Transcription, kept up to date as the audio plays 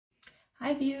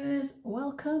Hi viewers,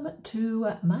 welcome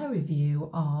to my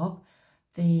review of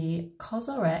the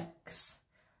Cosrx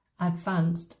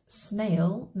Advanced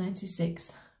Snail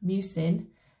 96 Mucin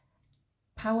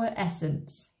Power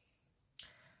Essence.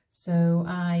 So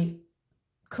I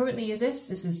currently use this.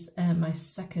 This is my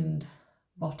second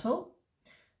bottle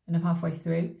and I'm halfway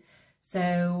through.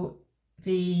 So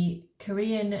the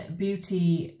Korean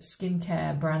beauty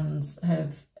skincare brands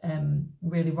have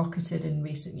really rocketed in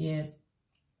recent years.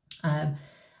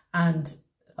 And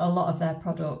a lot of their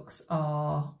products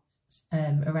are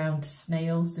around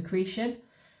snail secretion.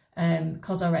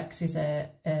 Cosrx is a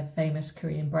famous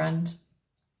Korean brand,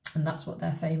 and that's what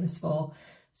they're famous for.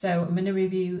 So I'm going to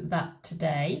review that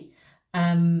today.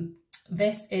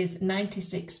 This is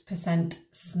 96%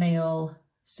 snail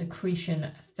secretion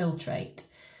filtrate.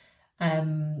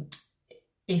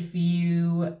 If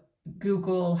you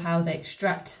Google how they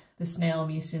extract the snail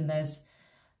mucin, there's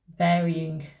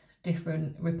varying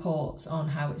different reports on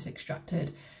how it's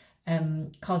extracted.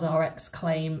 Cosrx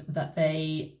claim that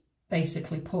they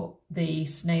basically put the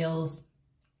snails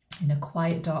in a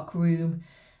quiet dark room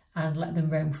and let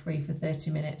them roam free for 30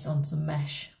 minutes on some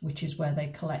mesh, which is where they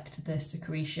collect the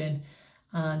secretion,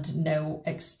 and no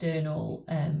external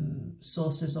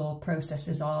sources or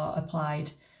processes are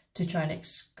applied to try and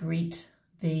excrete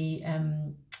the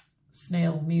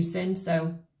snail mucin.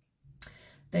 So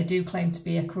they do claim to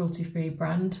be a cruelty-free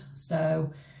brand,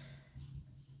 so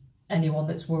anyone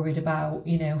that's worried about,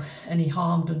 you know, any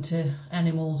harm done to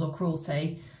animals or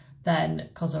cruelty, then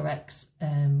Cosrx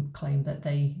claim that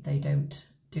they don't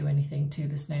do anything to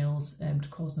the snails to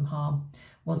cause them harm.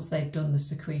 Once they've done the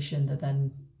secretion, they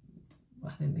then,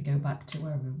 I think they go back to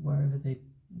wherever the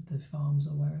farms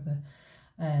or wherever.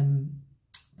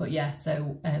 But yeah,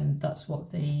 so that's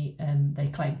what they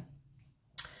claim.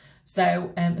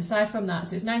 So aside from that,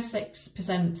 so it's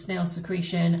 96% snail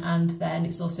secretion, and then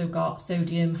it's also got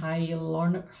sodium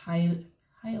hyaluronate,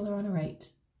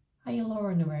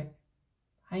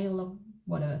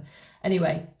 whatever.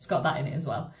 Anyway, it's got that in it as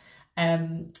well.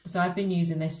 So I've been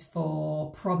using this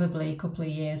for probably a couple of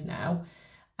years now,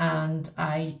 and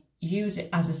I use it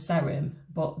as a serum,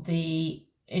 but the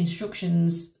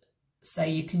instructions say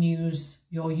you can use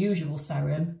your usual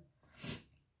serum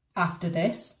after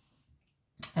this.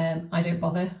 I don't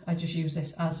bother, I just use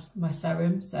this as my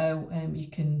serum. So you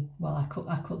can, well, I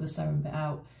cut the serum bit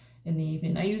out in the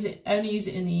evening. I only use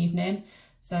it in the evening.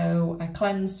 So I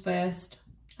cleanse first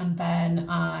and then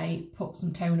I put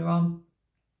some toner on.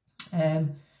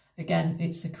 Again,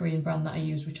 it's a Korean brand that I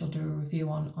use, which I'll do a review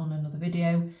on another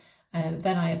video.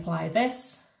 Then I apply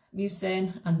this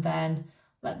mucin and then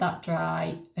let that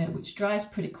dry, which dries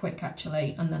pretty quick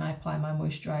actually, and then I apply my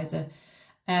moisturiser.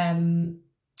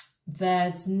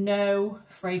 There's no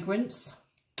fragrance.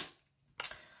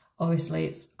 Obviously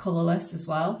it's colourless as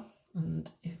well. And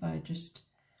if I just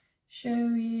show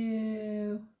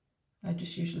you, I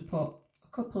just usually put a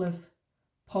couple of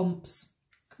pumps.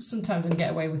 Sometimes I can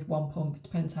get away with one pump, it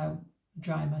depends how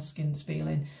dry my skin's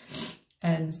feeling.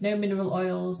 And there's no mineral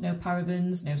oils, no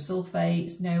parabens, no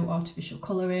sulfates, no artificial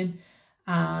colouring,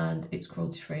 and it's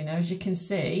cruelty free. Now as you can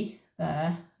see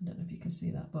there, I don't know if you can see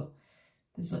that, but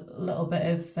there's a little bit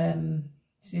of,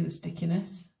 see the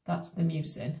stickiness? That's the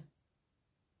mucin.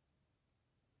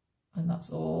 And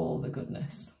that's all the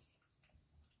goodness.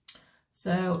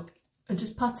 So I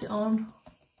just pat it on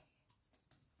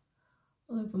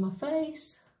all over my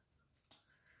face.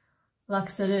 Like I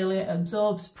said earlier, it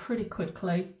absorbs pretty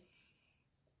quickly,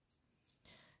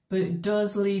 but it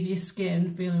does leave your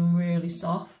skin feeling really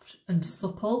soft and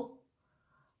supple.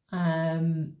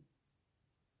 And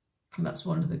that's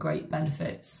one of the great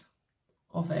benefits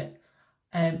of it.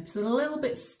 It's a little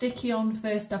bit sticky on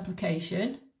first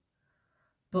application,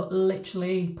 but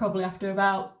literally probably after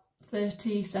about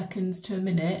 30 seconds to a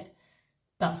minute,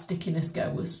 that stickiness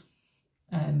goes.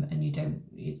 And you don't,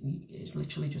 it's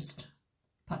literally just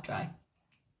pat dry.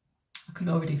 I can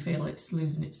already feel it's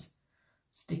losing its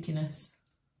stickiness.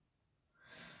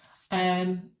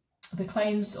 The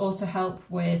claims also help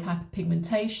with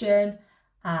hyperpigmentation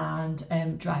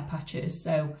and dry patches,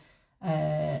 so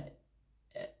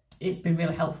it's been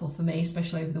really helpful for me,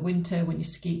 especially over the winter when your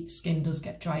skin does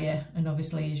get drier, and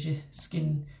obviously as your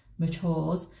skin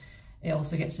matures it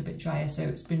also gets a bit drier, so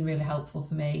it's been really helpful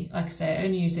for me. Like I say, I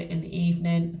only use it in the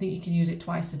evening. I think you can use it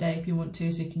twice a day if you want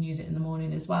to, so you can use it in the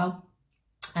morning as well.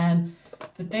 For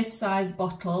this size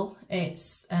bottle,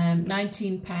 it's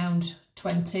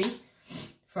 £19.20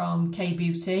 from K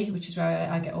Beauty, which is where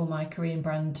I get all my Korean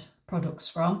brand products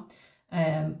from.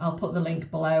 I'll put the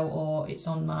link below, or it's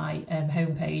on my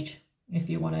homepage if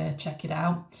you want to check it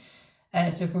out.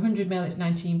 So for 100ml it's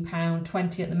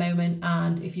 £19.20 at the moment,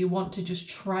 and if you want to just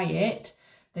try it,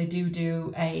 they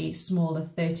do a smaller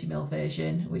 30ml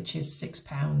version, which is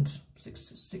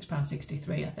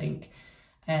 £6.63 I think,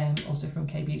 also from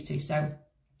K-Beauty. So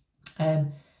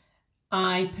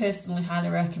I personally highly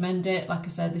recommend it. Like I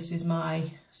said, this is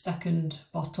my second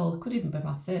bottle, could even be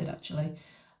my third actually,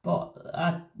 but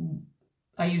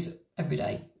I use it every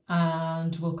day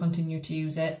and will continue to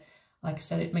use it. Like I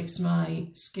said, it makes my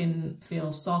skin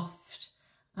feel soft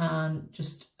and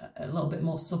just a little bit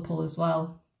more supple as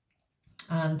well.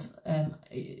 And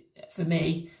for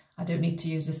me, I don't need to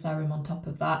use a serum on top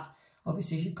of that.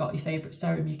 Obviously, if you've got your favourite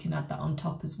serum, you can add that on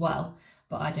top as well,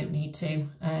 but I don't need to.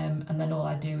 And then all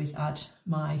I do is add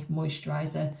my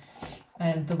moisturiser.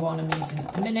 The one I'm using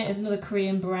at the minute is another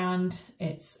Korean brand.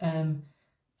 It's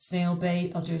Snail.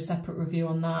 I'll do a separate review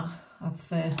on that. I've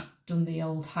done the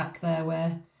old hack there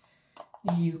where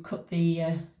you cut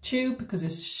the tube, because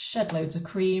there's shed loads of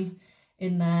cream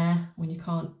in there when you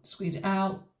can't squeeze it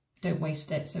out. Don't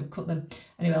waste it, so cut them.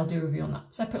 Anyway, I'll do a review on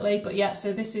that separately. But yeah,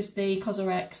 so this is the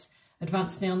Cosrx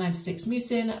Advanced Snail 96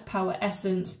 Mucin Power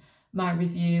Essence. My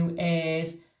review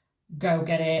is go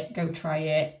get it, go try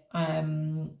it.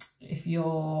 If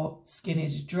your skin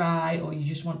is dry or you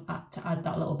just want to add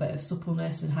that little bit of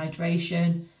suppleness and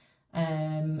hydration,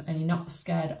 and you're not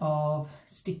scared of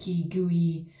sticky,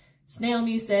 gooey snail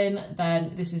mucin,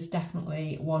 then this is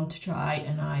definitely one to try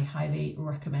and I highly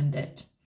recommend it.